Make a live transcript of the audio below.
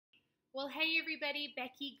Well, hey everybody,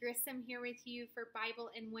 Becky Grissom here with you for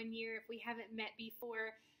Bible in 1 Year. If we haven't met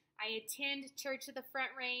before, I attend Church of the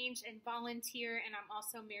Front Range and volunteer, and I'm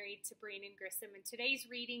also married to Brandon Grissom. And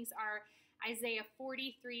today's readings are Isaiah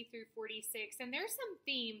 43 through 46, and there's some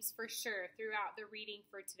themes for sure throughout the reading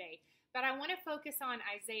for today. But I want to focus on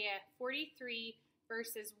Isaiah 43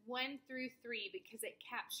 verses 1 through 3 because it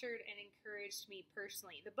captured and encouraged me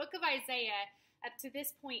personally. The book of Isaiah up to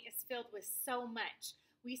this point is filled with so much.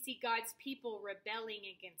 We see God's people rebelling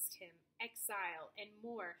against him, exile, and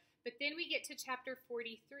more. But then we get to chapter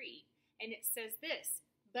 43, and it says this,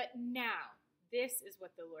 "But now," this is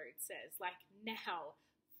what the Lord says, like now,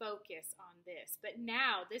 focus on this. "But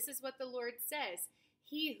now, this is what the Lord says,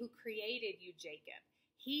 He who created you, Jacob,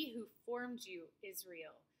 He who formed you,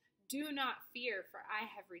 Israel. Do not fear, for I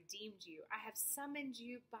have redeemed you. I have summoned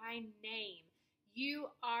you by name.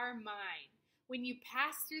 You are mine. When you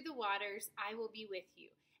pass through the waters, I will be with you.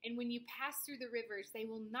 And when you pass through the rivers, they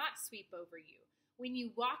will not sweep over you. When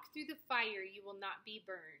you walk through the fire, you will not be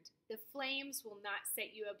burned. The flames will not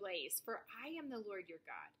set you ablaze. For I am the Lord your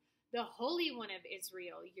God, the Holy One of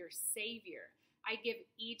Israel, your Savior. I give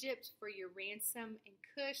Egypt for your ransom, and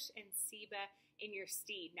Cush and Seba in your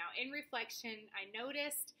stead." Now, in reflection, I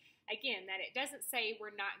noticed, again, that it doesn't say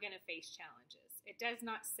we're not going to face challenges. It does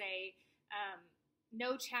not say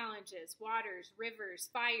no challenges, waters, rivers,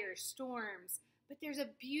 fires, storms. But there's a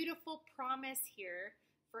beautiful promise here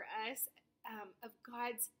for us of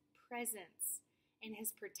God's presence and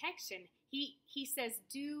his protection. He says,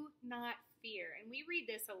 "Do not fear." And we read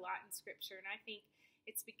this a lot in Scripture, and I think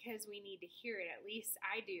it's because we need to hear it. At least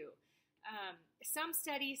I do. Some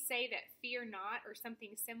studies say that fear not or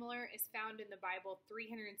something similar is found in the Bible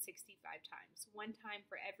 365 times, one time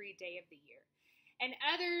for every day of the year. And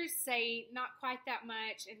others say not quite that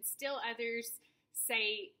much, and still others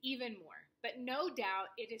say even more. But no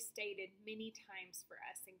doubt it is stated many times for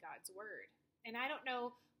us in God's Word. And I don't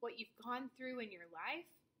know what you've gone through in your life.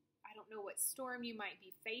 I don't know what storm you might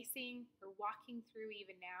be facing or walking through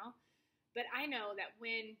even now. But I know that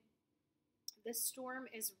when the storm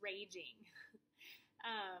is raging,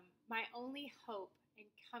 my only hope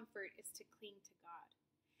and comfort is to cling to God.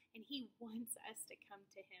 And He wants us to come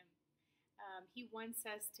to Him. He wants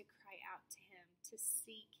us to cry out to him, to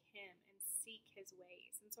seek him and seek his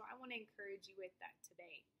ways. And so I want to encourage you with that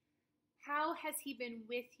today. How has he been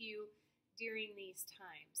with you during these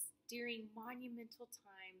times? During monumental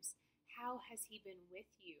times, how has he been with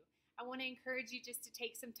you? I want to encourage you just to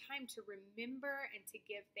take some time to remember and to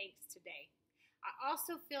give thanks today. I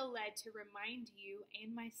also feel led to remind you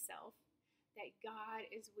and myself that God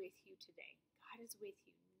is with you today. God is with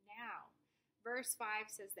you now. Verse 5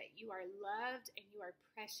 says that you are loved and you are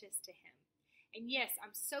precious to him. And yes,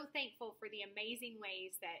 I'm so thankful for the amazing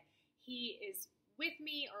ways that he is with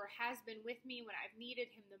me or has been with me when I've needed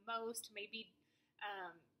him the most, maybe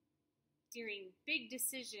during big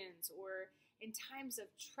decisions or in times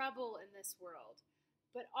of trouble in this world.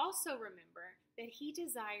 But also remember that he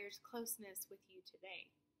desires closeness with you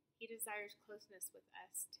today. He desires closeness with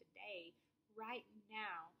us today, right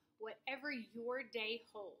now, whatever your day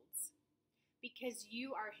holds. Because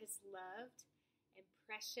you are his loved and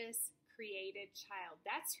precious created child.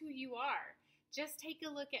 That's who you are. Just take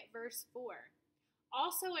a look at verse 4.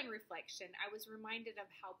 Also in reflection, I was reminded of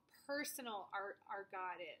how personal our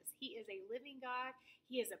God is. He is a living God.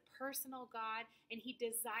 He is a personal God, and he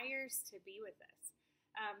desires to be with us.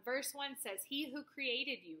 Verse 1 says, "He who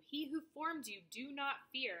created you, he who formed you, do not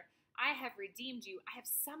fear. I have redeemed you. I have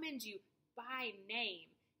summoned you by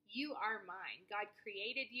name. You are mine." God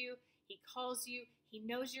created you. He calls you. He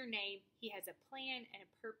knows your name. He has a plan and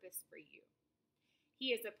a purpose for you.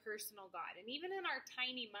 He is a personal God. And even in our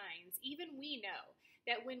tiny minds, even we know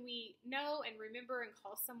that when we know and remember and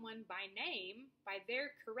call someone by name, by their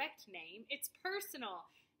correct name, it's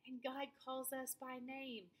personal. And God calls us by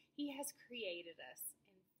name. He has created us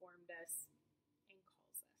and formed us and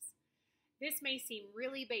calls us. This may seem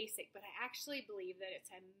really basic, but I actually believe that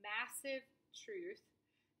it's a massive truth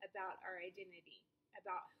about our identity,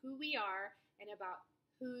 about who we are and about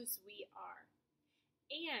whose we are,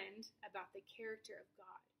 and about the character of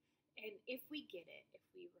God. And if we get it, if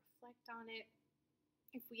we reflect on it,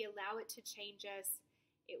 if we allow it to change us,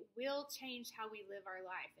 it will change how we live our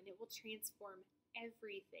life, and it will transform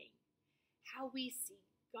everything. How we see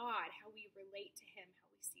God, how we relate to him, how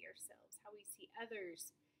we see ourselves, how we see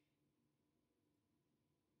others.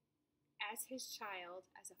 As his child,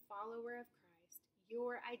 as a follower of Christ,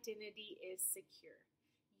 your identity is secure.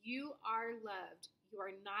 You are loved. You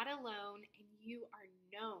are not alone, and you are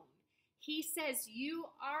known. He says, "You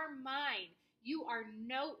are mine. You are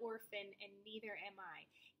no orphan, and neither am I."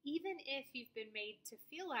 even if you've been made to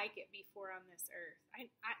feel like it before on this earth,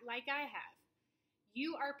 like I have.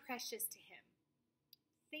 You are precious to Him.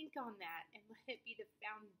 Think on that and let it be the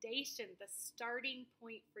foundation, the starting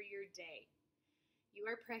point for your day. You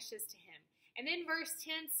are precious to Him. And then verse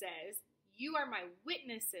 10 says, "You are my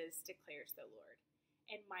witnesses, declares the Lord,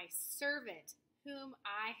 and my servant whom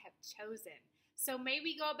I have chosen." So may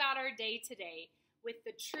we go about our day today with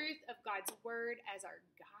the truth of God's word as our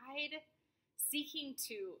guide, seeking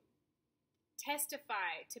to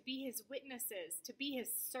testify, to be His witnesses, to be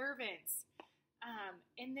His servants,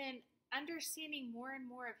 and then understanding more and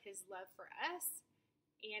more of His love for us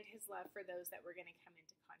and His love for those that we're going to come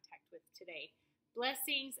into contact with today.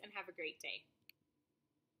 Blessings and have a great day.